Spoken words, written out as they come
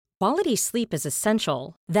Quality sleep is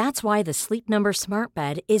essential. That's why the Sleep Number Smart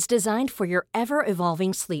Bed is designed for your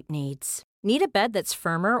ever-evolving sleep needs. Need a bed that's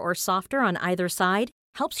firmer or softer on either side?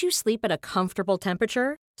 Helps you sleep at a comfortable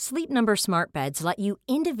temperature? Sleep Number Smart Beds let you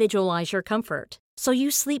individualize your comfort, so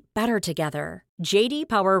you sleep better together. J.D.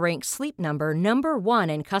 Power ranks Sleep Number number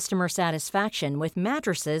 1 in customer satisfaction with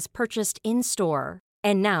mattresses purchased in-store.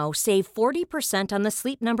 And now, save 40% on the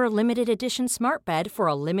Sleep Number Limited Edition Smart Bed for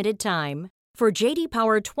a limited time. For J.D.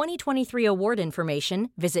 Power 2023 award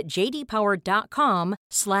information, visit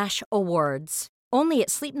jdpower.com/awards. Only at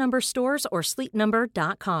Sleep Number stores or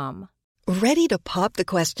sleepnumber.com. Ready to pop the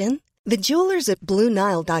question? The jewelers at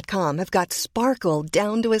BlueNile.com have got sparkle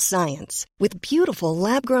down to a science with beautiful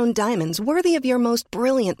lab-grown diamonds worthy of your most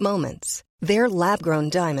brilliant moments. Their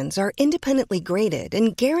lab-grown diamonds are independently graded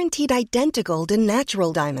and guaranteed identical to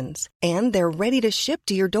natural diamonds, and they're ready to ship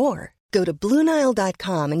to your door. Go to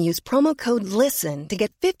BlueNile.com and use promo code LISTEN to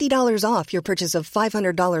get $50 off your purchase of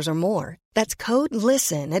 $500 or more. That's code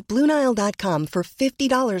LISTEN at BlueNile.com for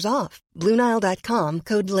 $50 off. BlueNile.com,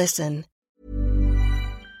 code LISTEN.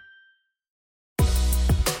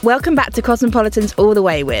 Welcome back to Cosmopolitans All the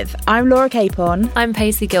Way With. I'm Laura Capon. I'm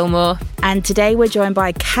Paisley Gilmore. And today we're joined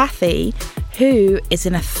by Kathy, who is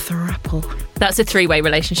in a throuple. That's a three-way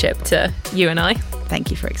relationship to you and I.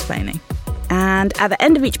 Thank you for explaining. And at the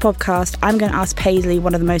end of each podcast, I'm going to ask Paisley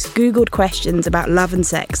one of the most Googled questions about love and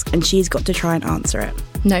sex, and she's got to try and answer it.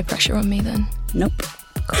 No pressure on me then. Nope.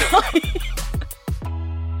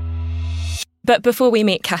 But before we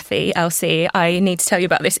meet Kathy, Elsie, I need to tell you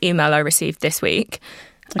about this email I received this week.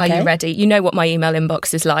 Okay. Are you ready? You know what my email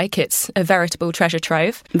inbox is like. It's a veritable treasure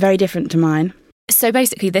trove. Very different to mine. So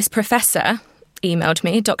basically, this professor emailed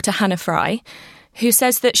me, Dr. Hannah Fry, who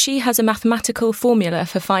says that she has a mathematical formula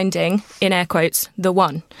for finding, in air quotes, the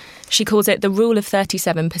one. She calls it the rule of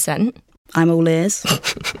 37%. I'm all ears.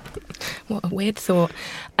 What a weird thought.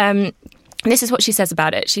 This is what she says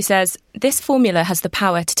about it. She says, this formula has the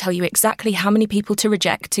power to tell you exactly how many people to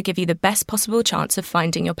reject to give you the best possible chance of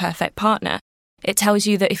finding your perfect partner. It tells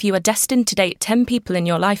you that if you are destined to date 10 people in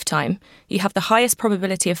your lifetime, you have the highest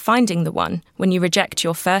probability of finding the one when you reject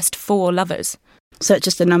your first 4 lovers. So it's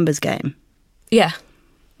just a numbers game? Yeah.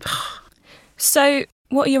 So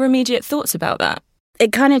what are your immediate thoughts about that?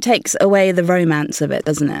 It kind of takes away the romance of it,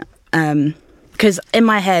 doesn't it? Because in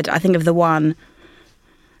my head, I think of the one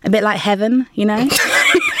a bit like heaven, you know?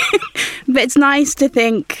 But it's nice to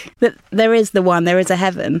think that there is the one, there is a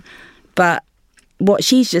heaven. But what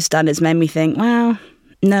she's just done is made me think, well,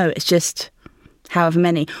 no, it's just however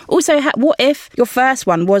many. Also, what if your first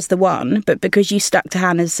one was the one, but because you stuck to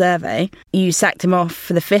Hannah's survey, you sacked him off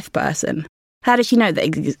for the 5th person? How does she know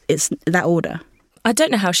that it's that order? I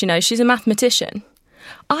don't know how she knows. She's a mathematician.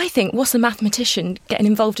 I think, what's a mathematician getting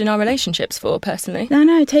involved in our relationships for, personally?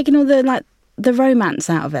 No, taking all the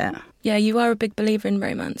romance out of it. Yeah, you are a big believer in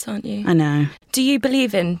romance, aren't you? I know. Do you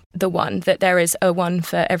believe in the one, that there is a one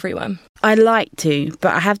for everyone? I like to,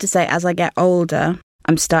 but I have to say, as I get older,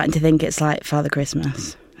 I'm starting to think it's like Father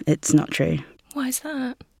Christmas. It's not true. Why is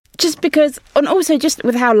that? Just because, and also just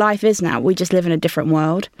with how life is now, we just live in a different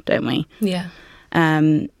world, don't we? Yeah.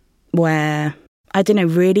 Where, I don't know,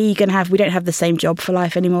 really, we don't have the same job for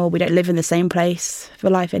life anymore. We don't live in the same place for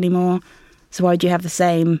life anymore. So why do you have the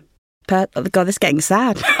same... Oh God, this is getting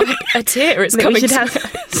sad. A tear is We coming. should have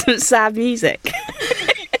some sad music.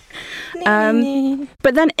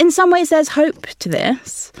 But then in some ways there's hope to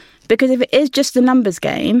this, because if it is just a numbers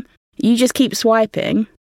game, you just keep swiping,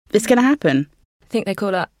 it's going to happen. I think they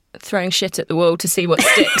call that throwing shit at the wall to see what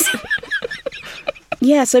sticks.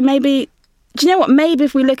 Yeah, so maybe, do you know what, maybe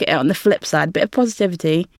if we look at it on the flip side, a bit of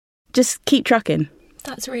positivity, just keep trucking.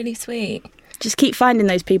 That's really sweet. Just keep finding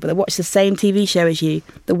those people that watch the same TV show as you,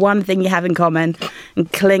 the one thing you have in common,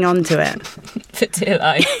 and cling on to it. For dear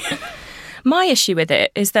life. My issue with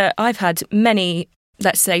it is that I've had many,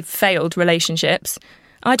 let's say, failed relationships.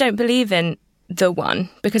 I don't believe in the one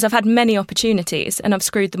because I've had many opportunities and I've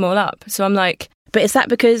screwed them all up. So I'm like... But is that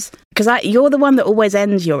because you're the one that always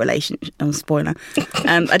ends your relationship? Oh, spoiler.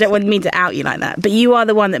 I don't want me to out you like that. But you are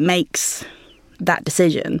the one that makes that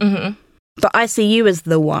decision. Mm-hmm. But I see you as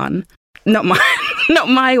the one. Not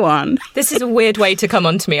my one. This is a weird way to come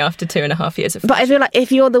on to me after 2.5 years of... But I feel like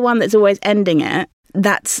if you're the one that's always ending it,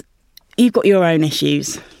 you've got your own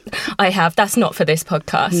issues. I have. That's not for this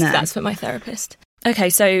podcast. No. That's for my therapist. Okay,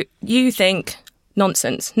 so you think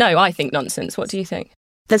nonsense. No, I think nonsense. What do you think?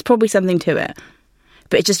 There's probably something to it.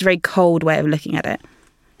 But it's just a very cold way of looking at it.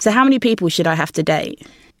 So how many people should I have to date?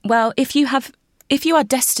 Well, if you have if you are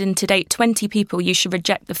destined to date 20 people, you should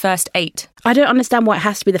reject the first 8. I don't understand why it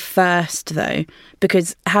has to be the first, though,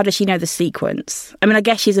 because how does she know the sequence? I mean, I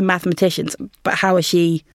guess she's a mathematician, but how is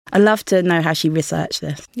she... I'd love to know how she researched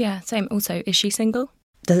this. Yeah, same. Also, is she single?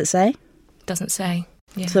 Does it say? Doesn't say.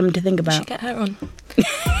 Yeah. Something to think about. We should get her on.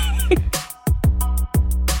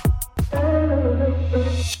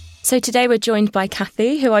 So today we're joined by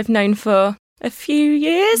Kathy, who I've known for a few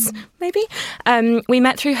years, maybe. We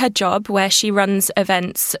met through her job where she runs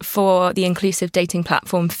events for the inclusive dating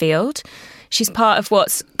platform Field. She's part of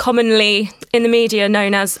what's commonly in the media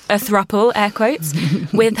known as a throuple, air quotes,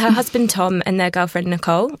 with her husband Tom and their girlfriend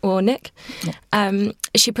Nicole, or Nick. Yeah.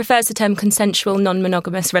 She prefers the term consensual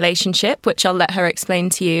non-monogamous relationship, which I'll let her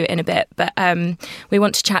explain to you in a bit. But we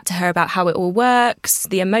want to chat to her about how it all works,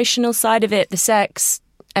 the emotional side of it, the sex,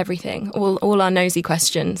 everything, all our nosy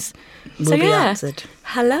questions. Will be answered.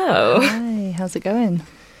 Hello. Hi, how's it going?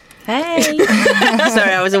 Hey.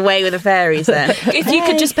 Sorry, I was away with the fairies then. If you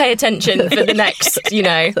could just pay attention for the next,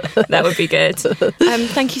 that would be good.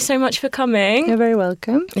 Thank you so much for coming. You're very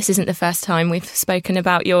welcome. This isn't the first time we've spoken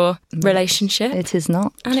about your relationship. It is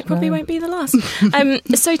not. And it probably won't be the last.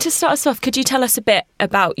 So to start us off, could you tell us a bit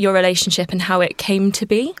about your relationship and how it came to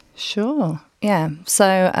be? Sure. Yeah.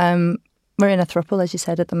 So we're in a throuple, as you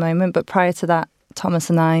said, at the moment. But prior to that, Thomas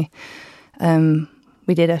and I,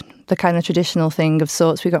 we did the kind of traditional thing of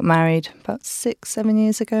sorts. We got married about 6-7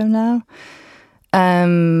 years ago now.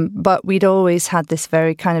 But we'd always had this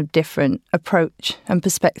very kind of different approach and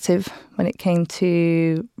perspective when it came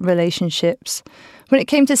to relationships. When it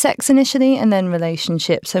came to sex initially and then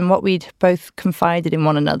relationships. And what we'd both confided in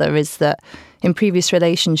one another is that in previous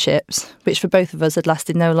relationships, which for both of us had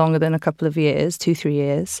lasted no longer than a couple of years, 2-3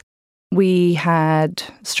 years, we had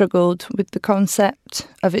struggled with the concept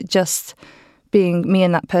of it just being me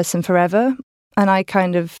and that person forever. And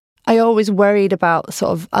I always worried about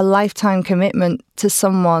sort of a lifetime commitment to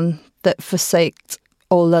someone that forsaked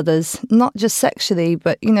all others, not just sexually,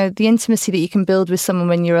 but, the intimacy that you can build with someone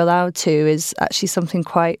when you're allowed to is actually something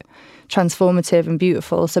quite transformative and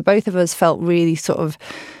beautiful. So both of us felt really sort of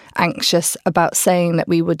anxious about saying that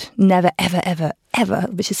we would never, ever, ever, ever,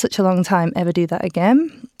 which is such a long time, ever do that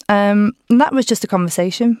again. And that was just a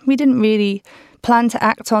conversation. We didn't really plan to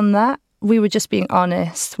act on that. We were just being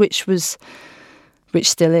honest, which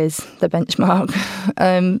still is the benchmark,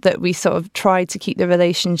 that we sort of tried to keep the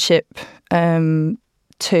relationship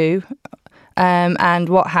to. And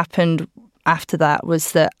what happened after that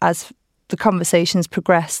was that as the conversations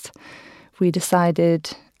progressed, we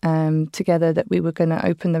decided together that we were going to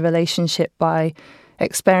open the relationship by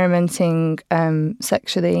experimenting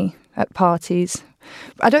sexually at parties.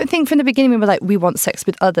 I don't think from the beginning we were like, we want sex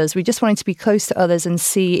with others. We just wanted to be close to others and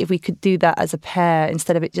see if we could do that as a pair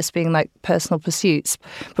instead of it just being like personal pursuits.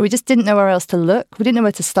 But we just didn't know where else to look. We didn't know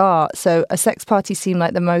where to start. So a sex party seemed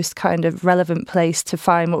like the most kind of relevant place to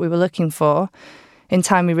find what we were looking for. In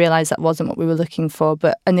time, we realised that wasn't what we were looking for.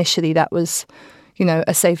 But initially, that was,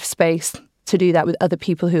 a safe space to do that with other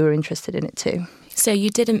people who were interested in it too. So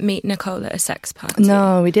you didn't meet Nicole at a sex party?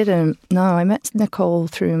 No, we didn't. No, I met Nicole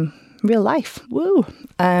through real life. Woo.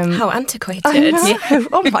 How antiquated.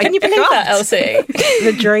 Oh my Can you believe that, Elsie?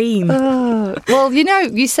 The dream. Well,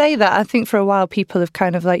 you say that. I think for a while people have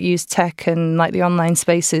kind of like used tech and like the online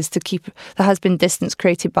spaces to keep, there has been distance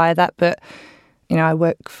created by that. But, I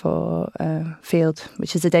work for Field,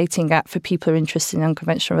 which is a dating app for people who are interested in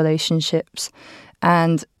unconventional relationships.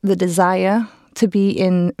 And the desire to be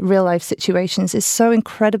in real life situations is so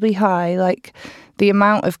incredibly high. Like the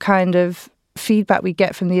amount of kind of feedback we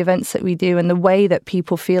get from the events that we do and the way that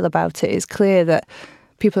people feel about it is clear that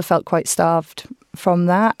people felt quite starved from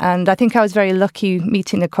that. And I think I was very lucky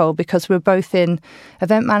meeting Nicole because we're both in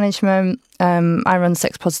event management. I run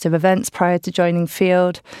sex positive events prior to joining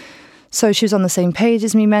Field. So she was on the same page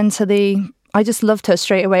as me mentally. I just loved her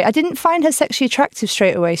straight away. I didn't find her sexually attractive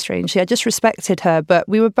straight away, strangely. I just respected her, but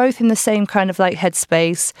we were both in the same kind of like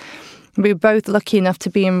headspace. We were both lucky enough to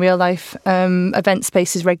be in real life event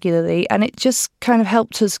spaces regularly, and it just kind of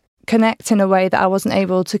helped us connect in a way that I wasn't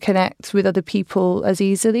able to connect with other people as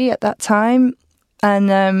easily at that time.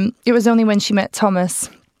 And it was only when she met Thomas,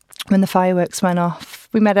 when the fireworks went off.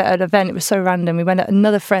 We met at an event. It was so random. We went at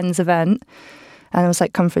another friend's event, and I was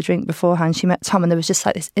like, come for a drink beforehand. She met Tom, and there was just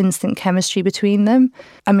like this instant chemistry between them.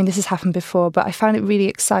 I mean, this has happened before, but I find it really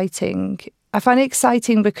exciting. I find it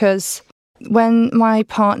exciting because when my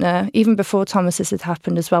partner, even before Thomas, this had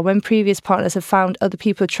happened as well, when previous partners have found other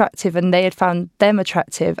people attractive and they had found them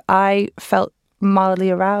attractive, I felt mildly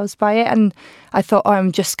aroused by it. And I thought,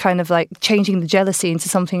 I'm just kind of like changing the jealousy into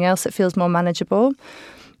something else that feels more manageable.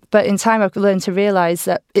 But in time, I've learned to realise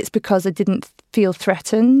that it's because I didn't feel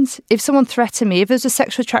threatened. If someone threatened me, if there's a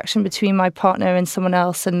sexual attraction between my partner and someone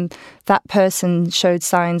else and that person showed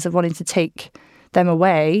signs of wanting to take them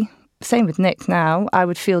away, same with Nick now, I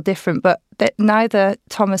would feel different. But neither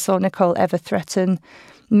Thomas or Nicole ever threaten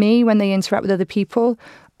me when they interact with other people.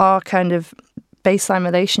 Our kind of baseline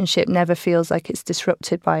relationship never feels like it's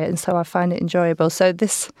disrupted by it, and so I find it enjoyable. So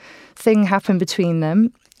this thing happened between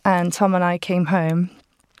them, and Tom and I came home.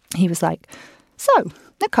 He was like, "So,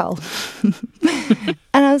 Nicole."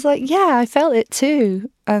 And I was like, "Yeah, I felt it too."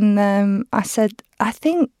 And I said, "I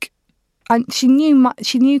think," she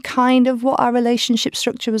knew kind of what our relationship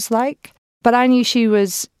structure was like. But I knew she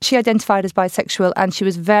identified as bisexual, and she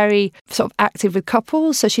was very sort of active with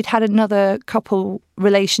couples. So she'd had another couple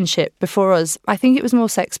relationship before us. I think it was more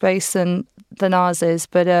sex-based than ours is.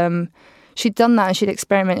 But she'd done that, and she'd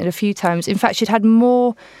experimented a few times. In fact, she'd had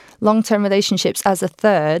more long-term relationships as a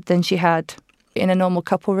third than she had in a normal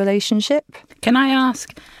couple relationship. Can I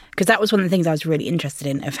ask, because that was one of the things I was really interested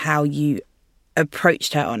in, of how you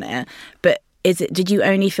approached her on it. But did you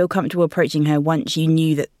only feel comfortable approaching her once you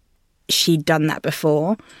knew that she'd done that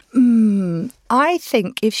before? I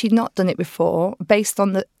think if she'd not done it before, based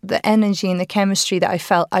on the energy and the chemistry that I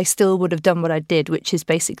felt, I still would have done what I did, which is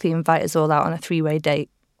basically invite us all out on a 3-way date.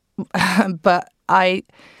 But I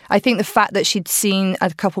think the fact that she'd seen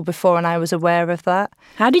a couple before and I was aware of that.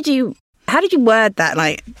 How did you word that,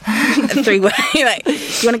 like, a 3-way? Like, do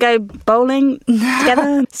you want to go bowling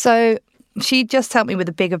together? So she just helped me with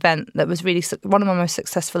a big event that was really one of my most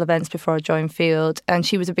successful events before I joined Field, and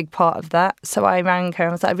she was a big part of that. So I rang her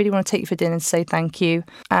and was like, "I really want to take you for dinner to say thank you."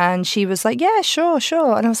 And she was like, "Yeah, sure."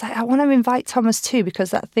 And I was like, "I want to invite Thomas too,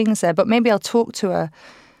 because that thing's there, but maybe I'll talk to her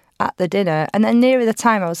at the dinner." And then nearer the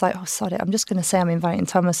time, I was like, "Oh, sorry, I'm just going to say I'm inviting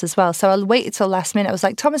Thomas as well." So I waited till last minute. I was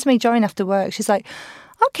like, "Thomas may join after work." She's like,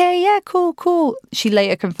 "Okay, yeah, cool." She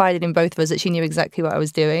later confided in both of us that she knew exactly what I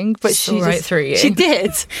was doing. But she right through you. She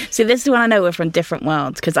did. So this is when I know we're from different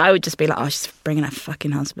worlds, because I would just be like, "Oh, she's bringing her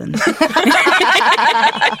fucking husband."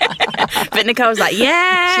 But Nicole was like,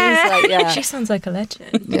 "Yeah." She was like, "Yeah." She sounds like a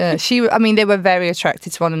legend. Yeah, they were very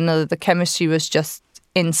attracted to one another. The chemistry was just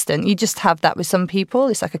instant. You just have that with some people.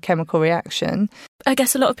 It's like a chemical reaction. I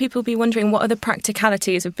guess a lot of people will be wondering, what are the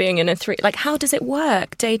practicalities of being in a 3? Like, how does it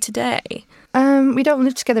work day to day? We don't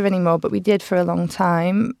live together anymore, but we did for a long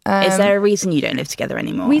time. Is there a reason you don't live together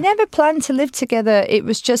anymore? We never planned to live together. It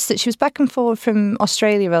was just that she was back and forward from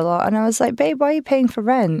Australia a lot. And I was like, "Babe, why are you paying for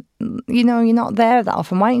rent? You know, you're not there that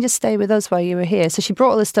often. Why don't you just stay with us while you were here?" So she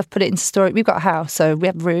brought all this stuff, put it into storage. We've got a house, so we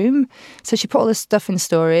have room. So she put all this stuff in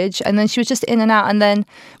storage. And then she was just in and out. And then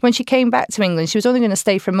when she came back to England, she was only going to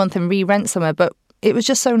stay for a month and re-rent somewhere. But it was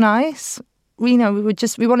just so nice. We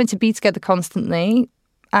wanted to be together constantly.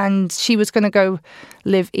 And she was going to go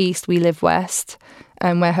live east, we live west,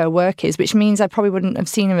 where her work is, which means I probably wouldn't have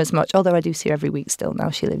seen her as much, although I do see her every week still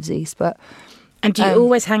now she lives east. And do you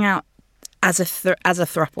always hang out as a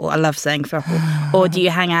throuple? I love saying throuple. Or do you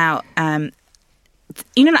hang out, like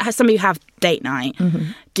some of you have date night.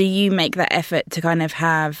 Mm-hmm. Do you make that effort to kind of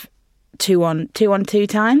have two on two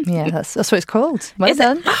time? Yeah, that's what it's called. Well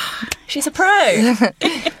done. She's a pro.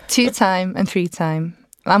 2 time and 3 time.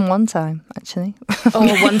 And 1 time, actually. Oh,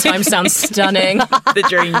 1 time sounds stunning. The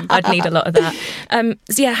dream. I'd need a lot of that.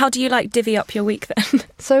 So yeah, how do you divvy up your week then?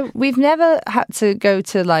 So we've never had to go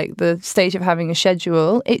to the stage of having a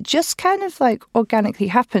schedule. It just kind of organically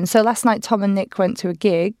happened. So last night Tom and Nick went to a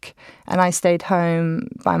gig and I stayed home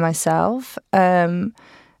by myself.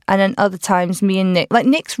 And then other times, me and Nick,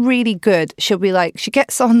 Nick's really good. She'll be she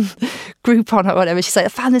gets on Groupon or whatever. She's like, "I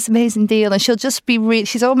found this amazing deal." And she'll just be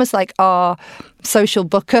she's almost like our social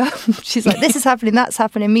booker. She's like, "This is happening, that's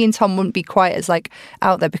happening." Me and Tom wouldn't be quite as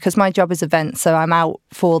out there because my job is events. So I'm out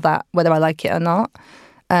for that, whether I like it or not.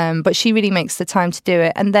 But she really makes the time to do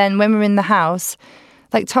it. And then when we're in the house,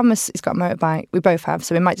 Thomas has got a motorbike. We both have.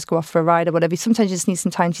 So we might just go off for a ride or whatever. Sometimes you just need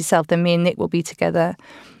some time to yourself. Then me and Nick will be together.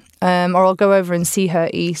 Or I'll go over and see her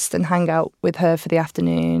east and hang out with her for the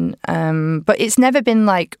afternoon. But it's never been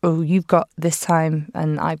 "Oh, you've got this time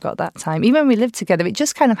and I've got that time." Even when we lived together, it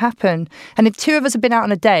just kind of happened. And if 2 of us have been out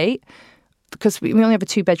on a date, because we only have a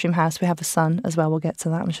 2-bedroom house, we have a son as well. We'll get to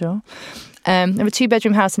that, I'm sure. We have a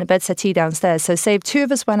 2-bedroom house and a bed settee downstairs. So say if 2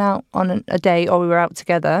 of us went out on a date or we were out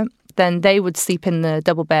together, then they would sleep in the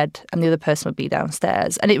double bed and the other person would be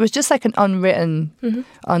downstairs. And it was just an unwritten,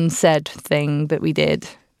 unsaid thing that we did.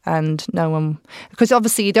 And no one, because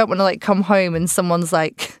obviously you don't want to come home and someone's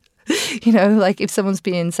if someone's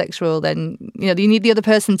being sexual, then you need the other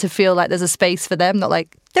person to feel like there's a space for them, not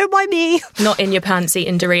 "Don't mind me." Not in your pants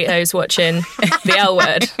eating Doritos watching The L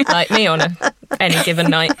Word like me on any given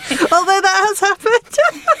night. Although that has happened.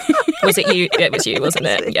 Was it you? It was you, wasn't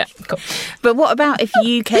it? Yeah, cool. But what about if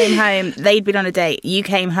you came home, they'd been on a date, you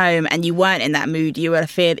came home and you weren't in that mood, you were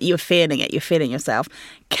feeling it, you're feeling yourself.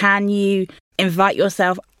 Can you invite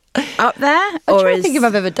yourself up there? I'm trying to think if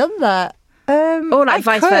I've ever done that. Or like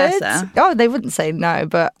vice versa? Oh, they wouldn't say no,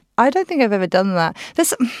 but I don't think I've ever done that.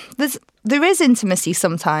 There is intimacy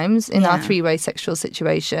sometimes in our three-way sexual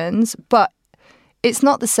situations, but it's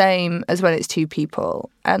not the same as when it's two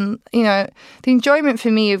people. And, you know, the enjoyment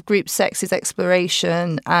for me of group sex is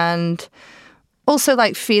exploration and also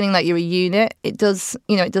like feeling like you're a unit. It does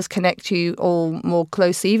connect you all more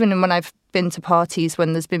closely. Even when I've been to parties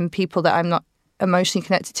when there's been people that I'm not emotionally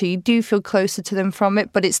connected to, you do feel closer to them from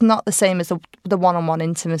it, but it's not the same as the one-on-one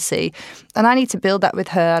intimacy. And I need to build that with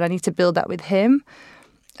her and I need to build that with him.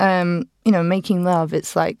 You know, making love,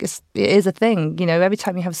 it is a thing. You know, every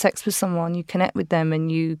time you have sex with someone, you connect with them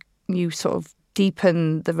and you sort of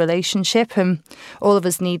deepen the relationship, and all of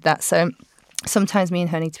us need that. So sometimes me and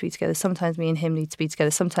her need to be together, sometimes me and him need to be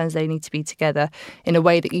together, sometimes they need to be together in a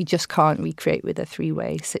way that you just can't recreate with a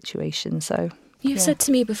three-way situation. So you've said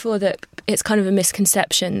to me before that it's kind of a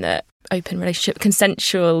misconception that open relationship,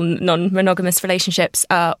 consensual, non-monogamous relationships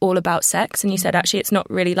are all about sex, and you said actually it's not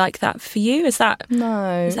really like that for you. Is that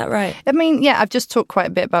right? I mean, yeah, I've just talked quite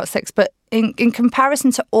a bit about sex, but in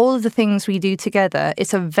comparison to all of the things we do together,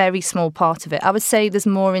 it's a very small part of it. I would say there's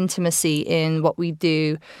more intimacy in what we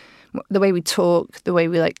do, the way we talk, the way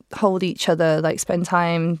we like hold each other, like spend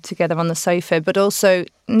time together on the sofa, but also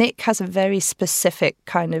Nick has a very specific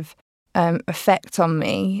kind of effect on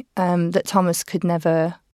me that Thomas could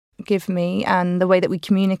never give me, and the way that we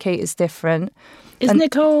communicate is different. Is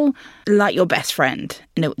Nicole like your best friend?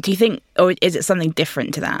 Do you think, or is it something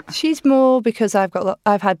different to that? She's more because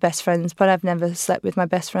I've had best friends, but I've never slept with my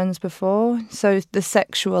best friends before. So the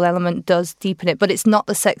sexual element does deepen it, but it's not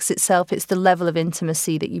the sex itself. It's the level of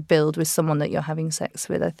intimacy that you build with someone that you're having sex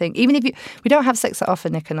with. I think even if we don't have sex that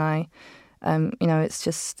often, Nick and I. You know, it's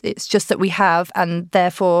just that we have, and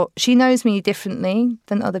therefore she knows me differently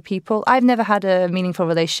than other people. I've never had a meaningful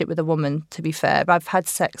relationship with a woman, to be fair. I've had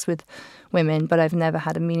sex with women, but I've never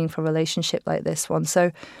had a meaningful relationship like this one. So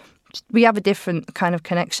we have a different kind of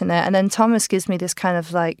connection there. And then Thomas gives me this kind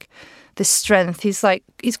of like this strength. He's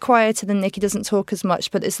quieter than Nick. He doesn't talk as much,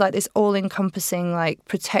 but it's like this all-encompassing like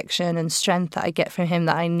protection and strength that I get from him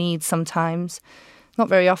that I need sometimes. Not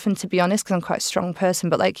very often, to be honest, because I'm quite a strong person.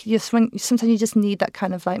 But like, sometimes you just need that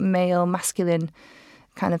kind of like male, masculine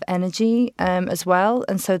kind of energy as well.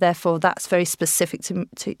 And so therefore, that's very specific to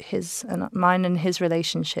his and mine and his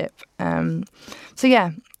relationship. So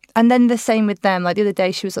yeah. And then the same with them. Like the other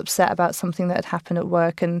day, she was upset about something that had happened at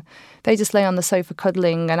work, and they just lay on the sofa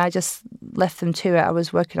cuddling, and I just left them to it. I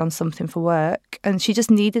was working on something for work, and she just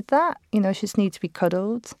needed that. You know, she just needed to be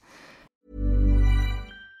cuddled.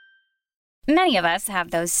 Many of us have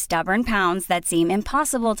those stubborn pounds that seem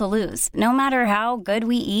impossible to lose, no matter how good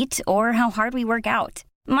we eat or how hard we work out.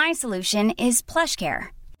 My solution is PlushCare.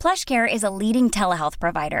 PlushCare is a leading telehealth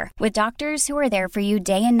provider with doctors who are there for you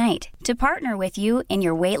day and night to partner with you in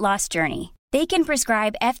your weight loss journey. They can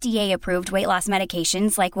prescribe FDA-approved weight loss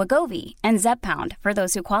medications like Wegovy and Zepbound for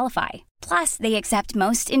those who qualify. Plus, they accept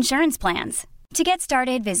most insurance plans. To get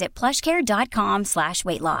started, visit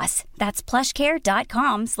plushcare.com/weightloss. That's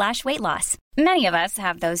plushcare.com/weightloss. Many of us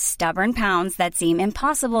have those stubborn pounds that seem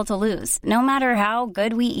impossible to lose, no matter how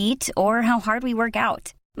good we eat or how hard we work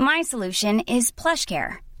out. My solution is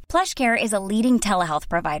PlushCare. PlushCare is a leading telehealth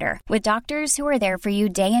provider with doctors who are there for you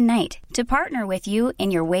day and night to partner with you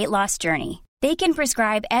in your weight loss journey. They can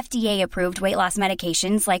prescribe FDA-approved weight loss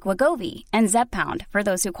medications like Wegovy and Zepbound for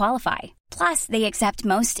those who qualify. Plus, they accept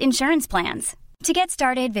most insurance plans. To get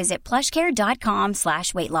started, visit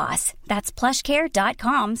plushcare.com/weightloss. That's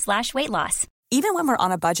plushcare.com/weightloss. Even when we're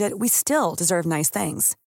on a budget, we still deserve nice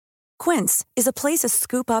things. Quince is a place to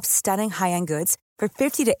scoop up stunning high-end goods for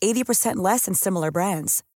 50 to 80% less than similar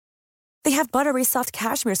brands. They have buttery soft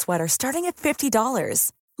cashmere sweaters starting at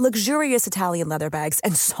 $50, luxurious Italian leather bags,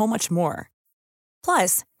 and so much more.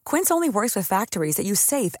 Plus, Quince only works with factories that use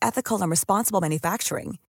safe, ethical, and responsible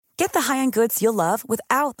manufacturing. Get the high-end goods you'll love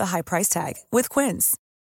without the high price tag with Quince.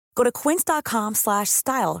 Go to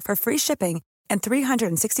quince.com/style for free shipping and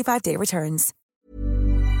 365-day returns.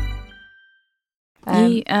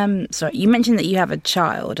 You mentioned that you have a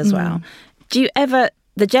child as well. Do you ever,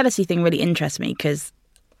 the jealousy thing really interests me, because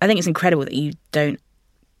I think it's incredible that you don't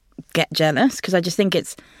get jealous, because I just think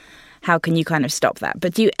it's, how can you kind of stop that?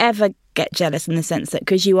 But do you ever get jealous in the sense that,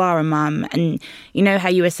 because you are a mum, and you know how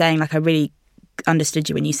you were saying, like, I really understood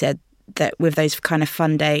you when you said that with those kind of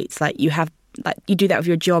fun dates, like, you have like you do that with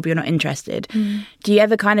your job, you're not interested. Do you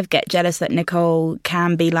ever kind of get jealous that Nicole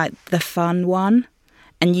can be like the fun one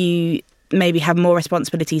and you maybe have more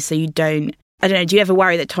responsibilities, so you don't, I don't know, do you ever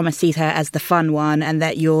worry that Thomas sees her as the fun one and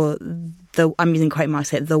that you're the, I'm using quote marks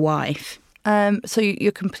here, the wife? So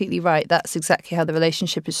you're completely right. That's exactly how the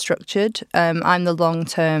relationship is structured. I'm the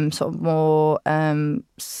long-term, sort of more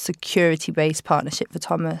security-based partnership for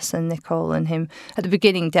Thomas and Nicole and him. At the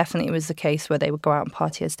beginning, definitely it was the case where they would go out and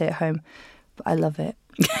party, I'd stay at home. But I love it.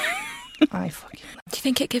 I fucking love it. Do you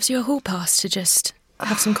think it gives you a hall pass to just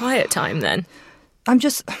have some quiet time then?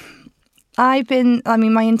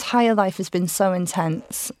 My entire life has been so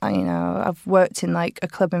intense. I've worked in like a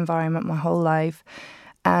club environment my whole life.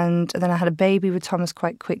 And then I had a baby with Thomas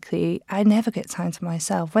quite quickly. I never get time to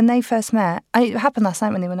myself. When they first met, it happened last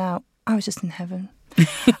night when they went out, I was just in heaven.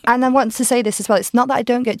 And I want to say this as well. It's not that I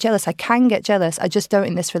don't get jealous. I can get jealous. I just don't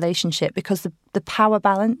in this relationship because the power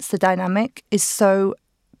balance, the dynamic is so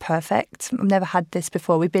perfect. I've never had this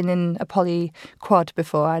before. We've been in a poly quad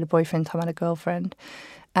before. I had a boyfriend, Tom had a girlfriend.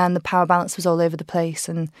 And the power balance was all over the place.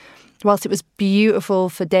 And whilst it was beautiful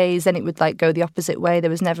for days, then it would like go the opposite way. There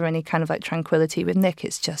was never any kind of like tranquility. With Nick,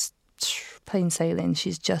 it's just plain sailing.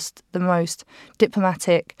 She's just the most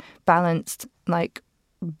diplomatic, balanced, like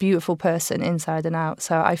beautiful person inside and out.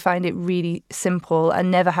 So I find it really simple. I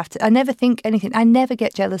never think anything. I never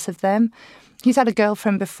get jealous of them. He's had a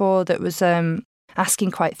girlfriend before that was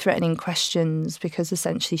asking quite threatening questions because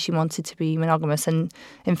essentially she wanted to be monogamous. And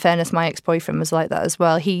in fairness, my ex-boyfriend was like that as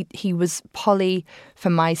well. He was poly for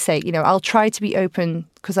my sake. I'll try to be open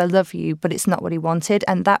because I love you, but it's not what he wanted.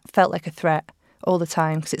 And that felt like a threat all the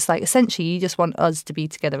time because it's like, essentially, you just want us to be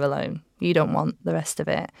together alone. You don't want the rest of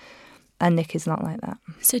it. And Nick is not like that.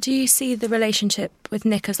 So do you see the relationship with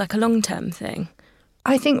Nick as like a long-term thing?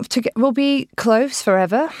 I think we'll be close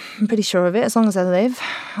forever. I'm pretty sure of it. As long as I live,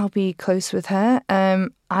 I'll be close with her.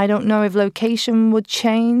 I don't know if location would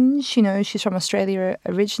change. She's from Australia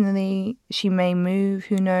originally. She may move,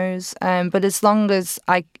 who knows. But as long as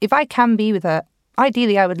if I can be with her,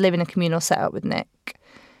 ideally I would live in a communal setup with Nick.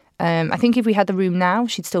 I think if we had the room now,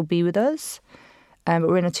 she'd still be with us. But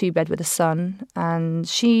we're in a 2-bed with a son. And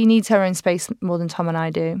she needs her own space more than Tom and I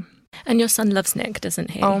do. And your son loves Nick, doesn't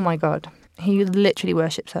he? Oh my God. He literally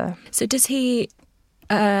worships her. So does he,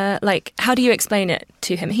 how do you explain it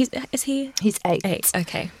to him? He's 8. 8,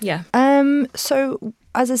 okay, yeah. So,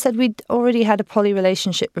 as I said, we'd already had a poly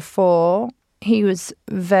relationship before. He was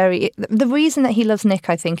the reason that he loves Nick,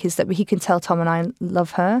 I think, is that he can tell Tom and I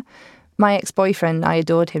love her. My ex-boyfriend, I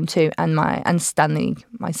adored him too, and Stanley,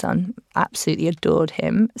 my son, absolutely adored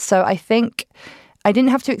him. So I think I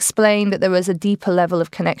didn't have to explain that there was a deeper level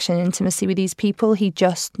of connection and intimacy with these people. He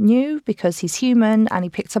just knew because he's human and he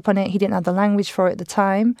picked up on it. He didn't have the language for it at the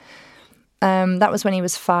time. That was when he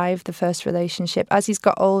was 5, the first relationship. As he's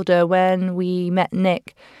got older, when we met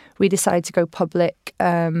Nick, we decided to go public.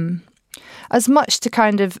 As much to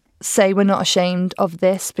kind of say we're not ashamed of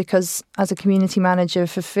this because as a community manager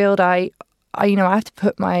for Field, I have to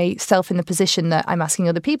put myself in the position that I'm asking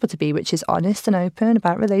other people to be, which is honest and open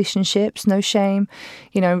about relationships, no shame.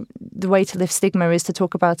 The way to lift stigma is to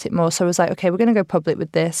talk about it more. So I was like, okay, we're going to go public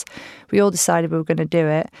with this. We all decided we were going to do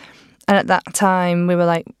it. And at that time, we were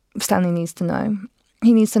like, Stanley needs to know.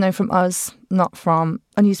 He needs to know from us, not from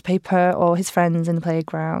a newspaper or his friends in the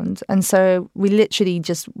playground. And so we literally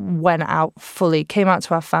just went out fully, came out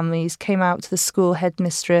to our families, came out to the school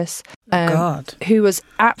headmistress, who was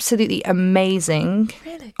absolutely amazing.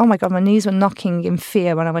 Really? Oh my God, my knees were knocking in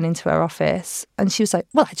fear when I went into her office. And she was like,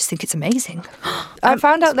 well, I just think it's amazing. I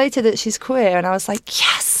found out later that she's queer and I was like,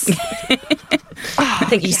 yes. I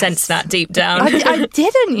think you sensed that deep down. I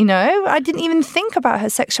didn't, I didn't even think about her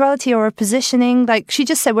sexuality or her positioning. Like, she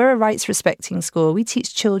just said, we're a rights-respecting school. We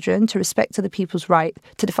teach children to respect other people's right,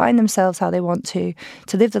 to define themselves how they want to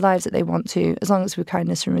live the lives that they want to, as long as with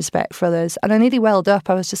kindness and respect for others. And I nearly welled up.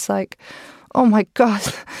 I was just like, oh my God,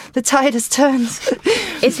 the tide has turned.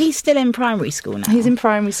 Is he still in primary school now? He's in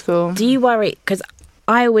primary school. Do you worry? Because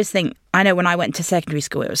I always think, I know when I went to secondary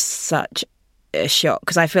school, it was such a shock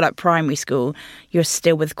because I feel like primary school you're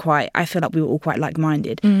still with I feel like we were all quite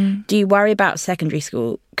like-minded. Do you worry about secondary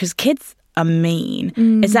school because kids are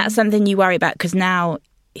mean? Is that something you worry about because now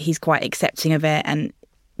he's quite accepting of it,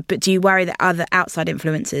 but do you worry that other outside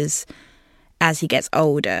influences as he gets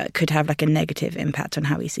older could have like a negative impact on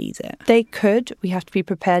how he sees it? They could. We have to be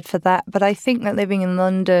prepared for that. But I think that living in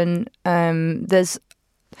London, there's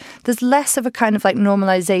less of a kind of like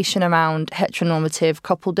normalisation around heteronormative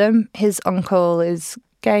coupledom. His uncle is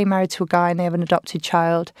gay, married to a guy, and they have an adopted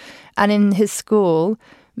child. And in his school,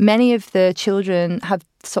 many of the children have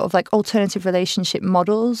sort of like alternative relationship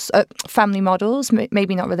models, family models,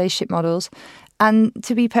 maybe not relationship models. And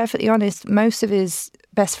to be perfectly honest, most of his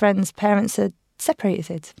best friends' parents are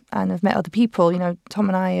separated and have met other people. You know, Tom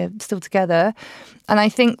and I are still together. And I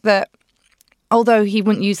think that although he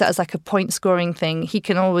wouldn't use that as like a point scoring thing, he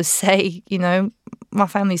can always say, you know, my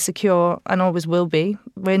family's secure and always will be.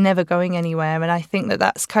 We're never going anywhere. And I think that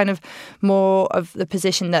that's kind of more of the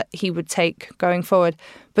position that he would take going forward.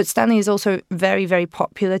 But Stanley is also very, very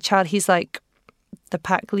popular child. He's like the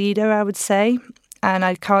pack leader, I would say. And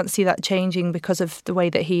I can't see that changing because of the way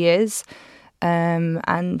that he is. And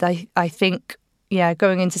I think, yeah,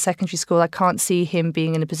 going into secondary school, I can't see him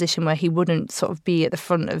being in a position where he wouldn't sort of be at the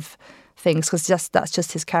front of things, because that's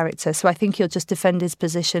just his character. So I think he'll just defend his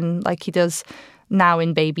position like he does now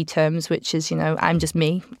in baby terms, which is, you know, I'm just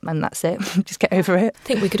me and that's it. Just get over it. I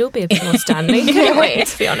think we could all be a bit more Stanley, couldn't we,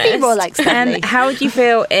 to be honest? More like Stanley. And how would you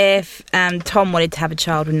feel if Tom wanted to have a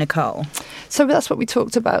child with Nicole? So that's what we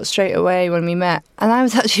talked about straight away when we met. And I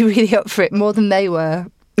was actually really up for it, more than they were.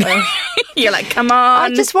 You're like, come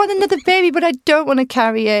on. I just want another baby, but I don't want to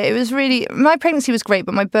carry it. It was really, my pregnancy was great,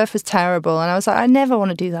 but my birth was terrible. And I was like, I never want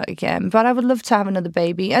to do that again. But I would love to have another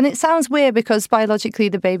baby. And it sounds weird because biologically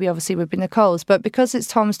the baby obviously would be Nicole's. But because it's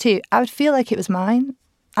Tom's too, I would feel like it was mine.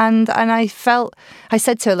 And I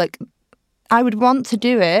said to her, like, I would want to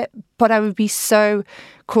do it, but I would be so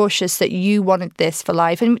cautious that you wanted this for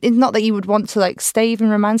life. And it's not that you would want to like stay even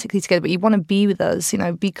romantically together, but you want to be with us, you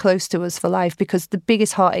know, be close to us for life, because the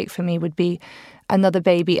biggest heartache for me would be another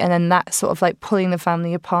baby and then that sort of like pulling the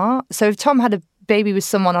family apart. So if Tom had a baby with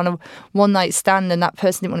someone on a one night stand and that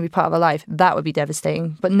person didn't want to be part of her life, that would be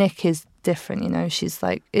devastating. But Nick is different, you know, she's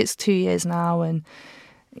like, it's 2 years now and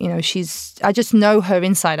you know, I just know her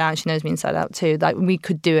inside out. She knows me inside out too. Like we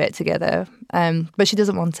could do it together. But she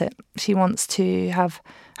doesn't want it. She wants to have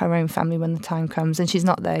her own family when the time comes. And she's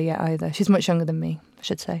not there yet either. She's much younger than me, I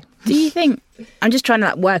should say. Do you think, I'm just trying to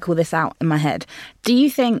like work all this out in my head. Do you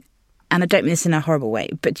think, and I don't mean this in a horrible way,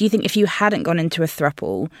 but do you think if you hadn't gone into a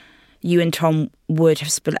throuple, you and Tom would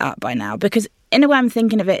have split up by now? Because in a way I'm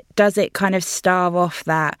thinking of it, does it kind of starve off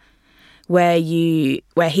that where he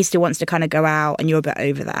still wants to kind of go out and you're a bit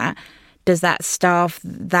over that? Does that starve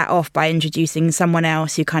that off by introducing someone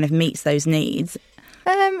else who kind of meets those needs?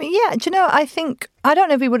 Yeah, do you know, I don't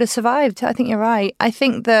know if he would have survived. I think you're right. I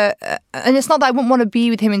think that, and it's not that I wouldn't want to be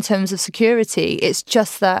with him in terms of security. It's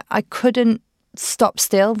just that I couldn't stop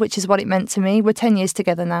still, which is what it meant to me. We're 10 years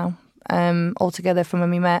together now, altogether from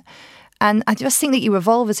when we met. And I just think that you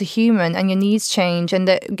evolve as a human and your needs change, and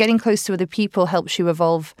that getting close to other people helps you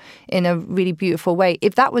evolve in a really beautiful way.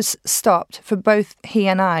 If that was stopped for both he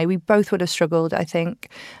and I, we both would have struggled, I think.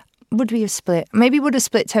 Would we have split? Maybe would have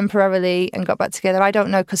split temporarily and got back together. I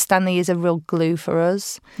don't know, because Stanley is a real glue for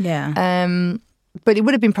us. Yeah. But it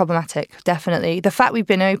would have been problematic, definitely. The fact we've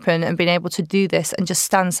been open and been able to do this and just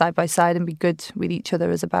stand side by side and be good with each other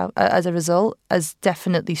as a result has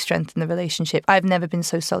definitely strengthened the relationship. I've never been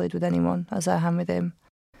so solid with anyone as I am with him.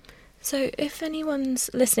 So if anyone's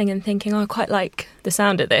listening and thinking, oh, I quite like the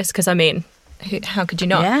sound of this, because I mean, how could you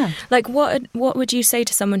not? Yeah. Like, what would you say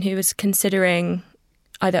to someone who is considering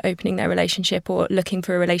either opening their relationship or looking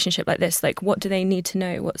for a relationship like this? Like, what do they need to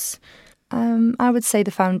know? I would say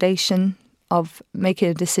the foundation of making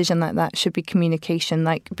a decision like that should be communication.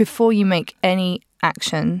 Like, before you make any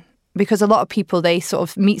action, because a lot of people, they sort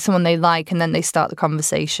of meet someone they like and then they start the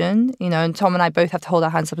conversation, you know, and Tom and I both have to hold our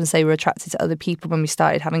hands up and say we're attracted to other people when we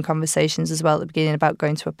started having conversations as well at the beginning about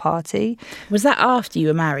going to a party. Was that after you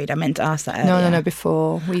were married? I meant to ask that earlier. No,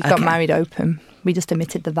 before. We got married open. We just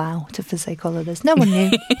omitted the vow to forsake all others. No one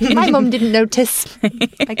knew. My mum didn't notice.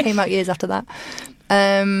 I came out years after that.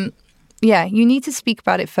 Yeah, you need to speak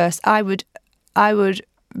about it first. I would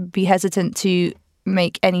be hesitant to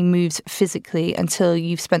make any moves physically until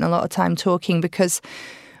you've spent a lot of time talking, because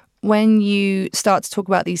when you start to talk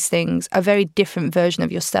about these things, a very different version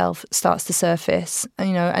of yourself starts to surface,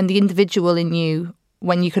 you know, and the individual in you,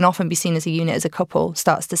 when you can often be seen as a unit, as a couple,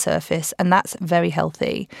 starts to surface, and that's very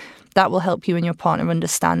healthy. That will help you and your partner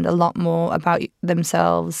understand a lot more about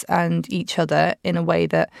themselves and each other in a way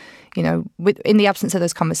that, you know, in the absence of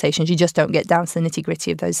those conversations, you just don't get down to the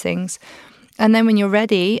nitty-gritty of those things. And then when you're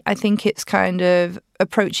ready, I think it's kind of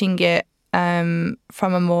approaching it from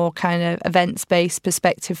a more kind of events-based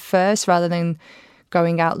perspective first, rather than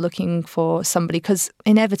going out looking for somebody, because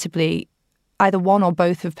inevitably either one or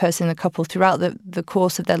both of person in the couple throughout the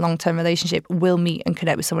course of their long-term relationship will meet and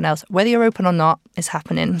connect with someone else. Whether you're open or not, it's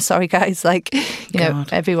happening. Sorry, guys. Like, you know,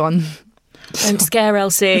 everyone. Don't scare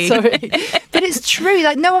Elsie. Sorry. But it's true.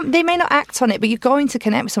 Like, no one, they may not act on it, but you're going to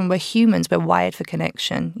connect with someone. We're humans. We're wired for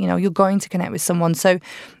connection. You know, you're going to connect with someone. So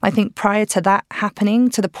I think prior to that happening,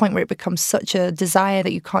 to the point where it becomes such a desire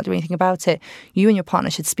that you can't do anything about it, you and your partner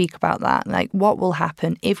should speak about that. Like, what will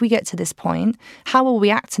happen if we get to this point? How will we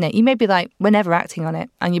act on it? You may be like, we're never acting on it.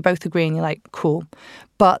 And you both agree and you're like, cool.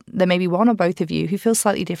 But there may be one or both of you who feel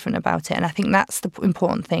slightly different about it. And I think that's the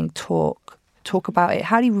important thing. Talk about it.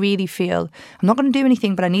 How do you really feel? I'm not going to do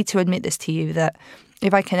anything, but I need to admit this to you, that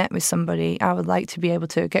if I connect with somebody, I would like to be able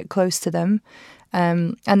to get close to them.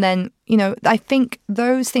 And then, you know, I think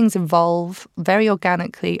those things evolve very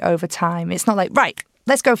organically over time. It's not like, right,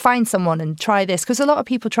 let's go find someone and try this. Because a lot of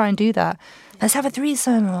people try and do that. Let's have a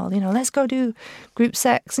threesome, or, you know, let's go do group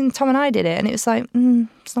sex. And Tom and I did it. And it was like,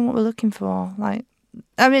 it's not what we're looking for. Like,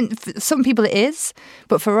 I mean, for some people it is,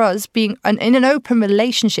 but for us, being in an open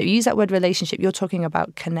relationship, you use that word relationship, you're talking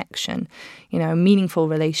about connection, you know, a meaningful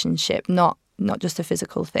relationship, not just a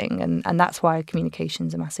physical thing. And that's why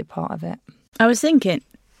communication's a massive part of it. I was thinking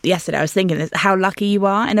how lucky you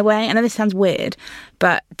are in a way. I know this sounds weird,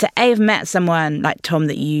 but to have met someone like Tom,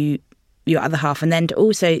 that your other half, and then to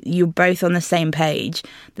also, you're both on the same page,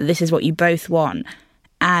 that this is what you both want.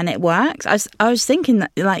 And it works. I was thinking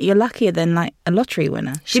that, like, you're luckier than, like, a lottery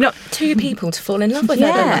winner. Do you not 2 people to fall in love with her?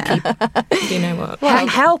 Lucky. Do you know what? Well,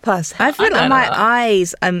 help us. I feel like my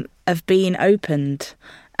eyes have been opened.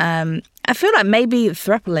 I feel like maybe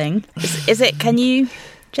thruppling. Is it? Can you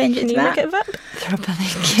change it to that? Make it up?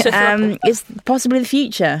 Thruppling. It's possibly the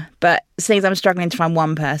future, but seeing as I'm struggling to find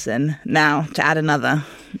one person now to add another,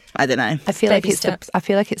 I don't know. I feel like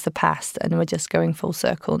it's the past, and we're just going full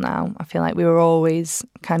circle now. I feel like we were always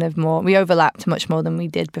kind of we overlapped much more than we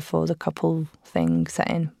did before the couple thing set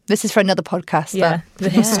in. This is for another podcast. Yeah, the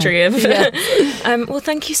history of. Well,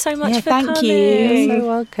 thank you so much for coming. Thank you. You're so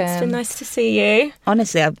welcome. It's been nice to see you.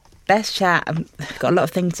 Honestly, best chat. I've got a lot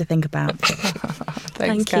of things to think about.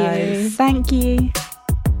 Thanks, guys. Thank you.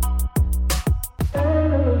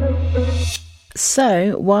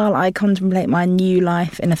 So, while I contemplate my new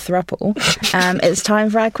life in a throuple, it's time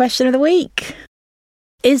for our question of the week.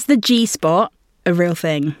 Is the G-spot a real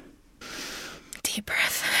thing? Deep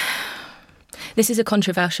breath. This is a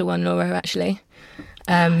controversial one, Laura, actually.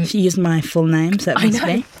 She used my full name, so it must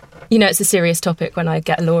be. You know, it's a serious topic when I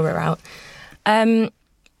get Laura out.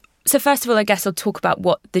 So first of all, I guess I'll talk about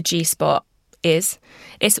what the G-spot is.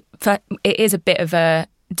 It is a bit of a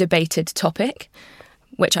debated topic,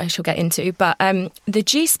 which I shall get into. But the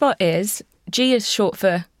G-spot G is short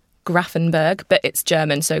for Grafenberg, but it's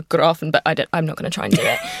German, so Grafen, but I'm not going to try and do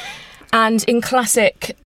it. And in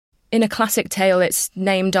a classic tale, it's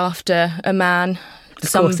named after a man,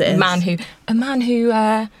 a man who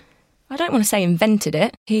I don't want to say invented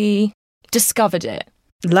it, he discovered it.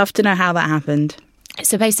 Love to know how that happened.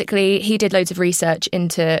 So basically, he did loads of research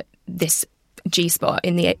into this G-spot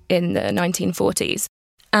in the 1940s,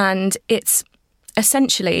 and it's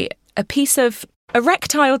essentially a piece of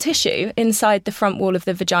erectile tissue inside the front wall of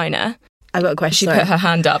the vagina. I've got a question. She put her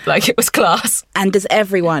hand up like it was class. And does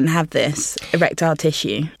everyone have this erectile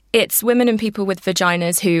tissue? It's women and people with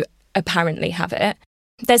vaginas who apparently have it.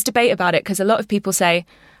 There's debate about it because a lot of people say,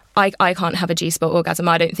 I can't have a G-spot orgasm,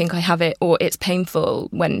 I don't think I have it, or it's painful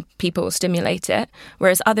when people stimulate it.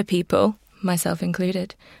 Whereas other people, myself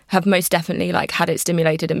included, have most definitely like had it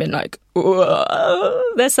stimulated and been like,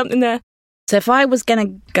 there's something there. So if I was going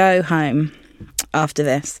to go home after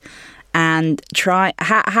this and try,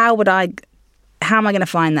 how am I going to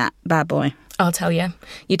find that bad boy? I'll tell you.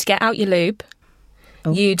 You'd get out your lube.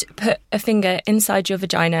 Oh. You'd put a finger inside your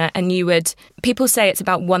vagina and people say it's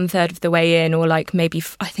about 1/3 of the way in, or like maybe,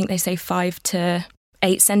 I think they say 5 to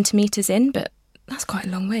 8 centimetres in, but that's quite a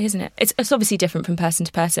long way, isn't it? It's obviously different from person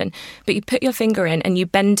to person, but you put your finger in and you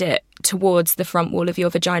bend it towards the front wall of your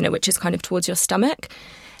vagina, which is kind of towards your stomach,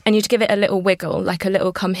 and you'd give it a little wiggle, like a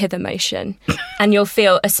little come hither motion, and you'll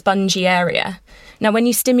feel a spongy area. Now, when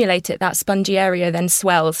you stimulate it, that spongy area then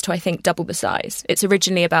swells to, I think, double the size. It's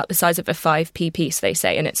originally about the size of a 5p piece, they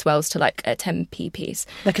say, and it swells to like a 10p piece.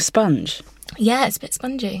 Like a sponge? Yeah, it's a bit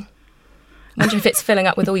spongy. Wonder if it's filling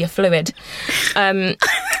up with all your fluid. And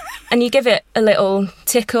you give it a little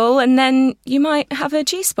tickle, and then you might have a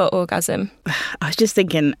G-spot orgasm. I was just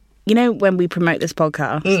thinking, you know, when we promote this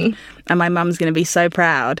podcast, and my mum's going to be so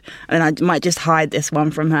proud, and I might just hide this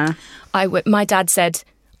one from her. My dad said,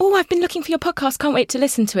 "Oh, I've been looking for your podcast, can't wait to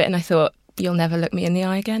listen to it." And I thought, you'll never look me in the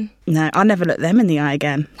eye again. No, I'll never look them in the eye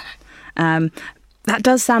again. That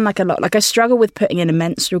does sound like a lot. Like I struggle with putting in a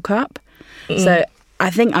menstrual cup. So I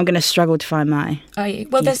think I'm going to struggle to find my Are you?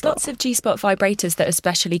 Well, there's lots of G-spot vibrators that are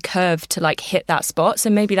specially curved to like hit that spot. So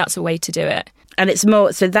maybe that's a way to do it. And it's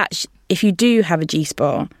more, so that if you do have a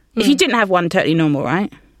G-spot, if you didn't have one, totally normal,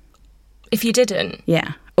 right? If you didn't?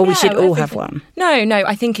 Yeah. Or we should all have one. No,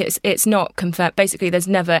 I think it's not confirmed. Basically, there's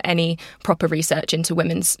never any proper research into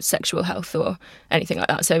women's sexual health or anything like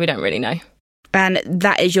that, so we don't really know. And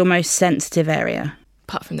that is your most sensitive area?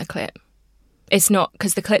 Apart from the clit. It's not,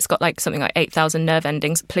 because the clit's got like something like 8,000 nerve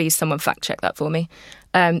endings. Please, someone fact check that for me.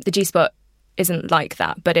 The G-spot isn't like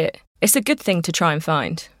that, but it's a good thing to try and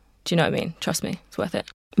find. Do you know what I mean? Trust me, it's worth it.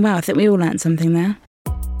 Wow, I think we all learned something there.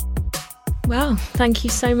 Well, thank you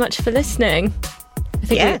so much for listening. I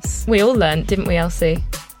think yes. we all learned, didn't we, Elsie?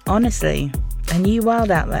 Honestly, and you wild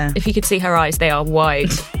out there. If you could see her eyes, they are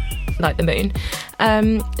wide, like the moon.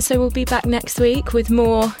 So we'll be back next week with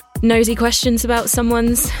more nosy questions about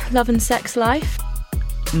someone's love and sex life.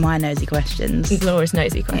 My nosy questions. Laura's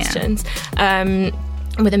nosy questions. Yeah.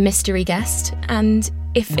 With a mystery guest. And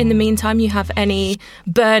if in the meantime you have any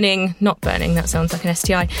not burning, that sounds like an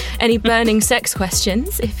STI, any burning sex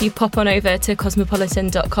questions, if you pop on over to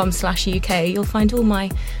cosmopolitan.com/UK, you'll find all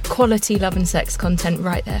my quality love and sex content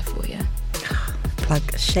right there for you.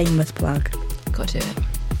 Plug, shameless plug. Gotta do it.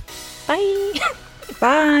 Bye.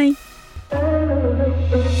 Bye.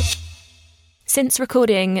 Since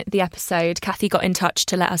recording the episode, Kathy got in touch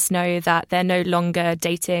to let us know that they're no longer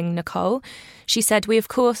dating Nicole. She said, "We of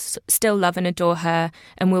course still love and adore her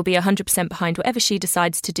and will be 100% behind whatever she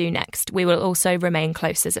decides to do next. We will also remain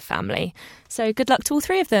close as a family." So good luck to all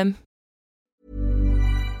three of them.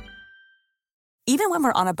 Even when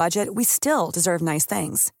we're on a budget, we still deserve nice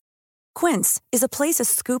things. Quince is a place to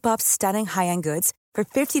scoop up stunning high-end goods for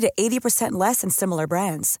 50 to 80% less than similar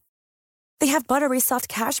brands. They have buttery soft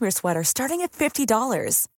cashmere sweaters starting at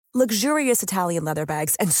 $50, luxurious Italian leather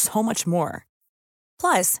bags, and so much more.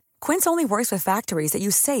 Plus, Quince only works with factories that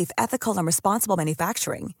use safe, ethical, and responsible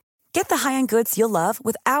manufacturing. Get the high-end goods you'll love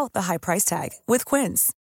without the high price tag with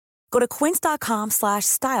Quince. Go to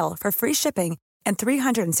quince.com/style for free shipping and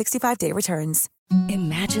 365-day returns.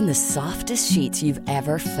 Imagine the softest sheets you've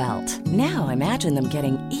ever felt. Now imagine them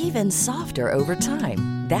getting even softer over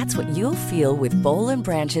time. That's what you'll feel with Boll &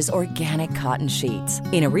 Branch's organic cotton sheets.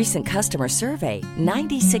 In a recent customer survey,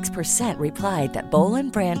 96% replied that Boll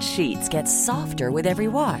 & Branch sheets get softer with every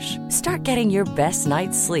wash. Start getting your best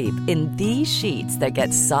night's sleep in these sheets that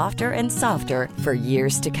get softer and softer for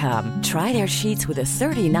years to come. Try their sheets with a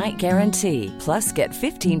 30-night guarantee. Plus, get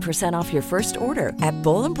 15% off your first order at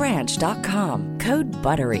bollandbranch.com. Code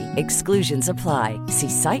BUTTERY. Exclusions apply. See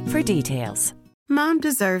site for details. Mom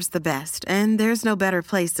deserves the best, and there's no better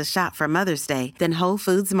place to shop for Mother's Day than Whole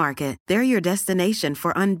Foods Market. They're your destination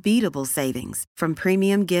for unbeatable savings, from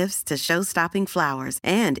premium gifts to show-stopping flowers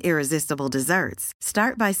and irresistible desserts.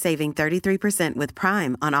 Start by saving 33% with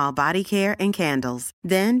Prime on all body care and candles.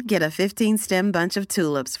 Then get a 15-stem bunch of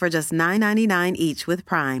tulips for just $9.99 each with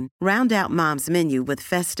Prime. Round out Mom's menu with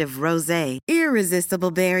festive rosé,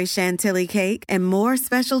 irresistible berry chantilly cake, and more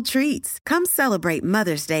special treats. Come celebrate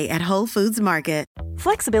Mother's Day at Whole Foods Market.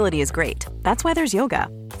 Flexibility is great. That's why there's yoga.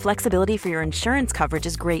 Flexibility for your insurance coverage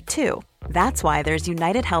is great too. That's why there's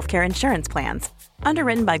United Healthcare Insurance Plans.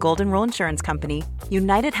 Underwritten by Golden Rule Insurance Company,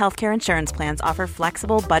 United Healthcare Insurance Plans offer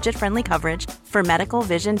flexible, budget-friendly coverage for medical,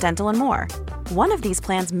 vision, dental, and more. One of these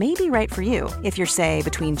plans may be right for you if you're, say,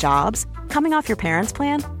 between jobs, coming off your parents'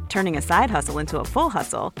 plan, turning a side hustle into a full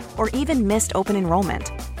hustle, or even missed open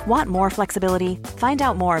enrollment. Want more flexibility? Find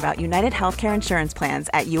out more about United Healthcare Insurance Plans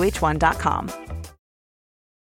at uh1.com.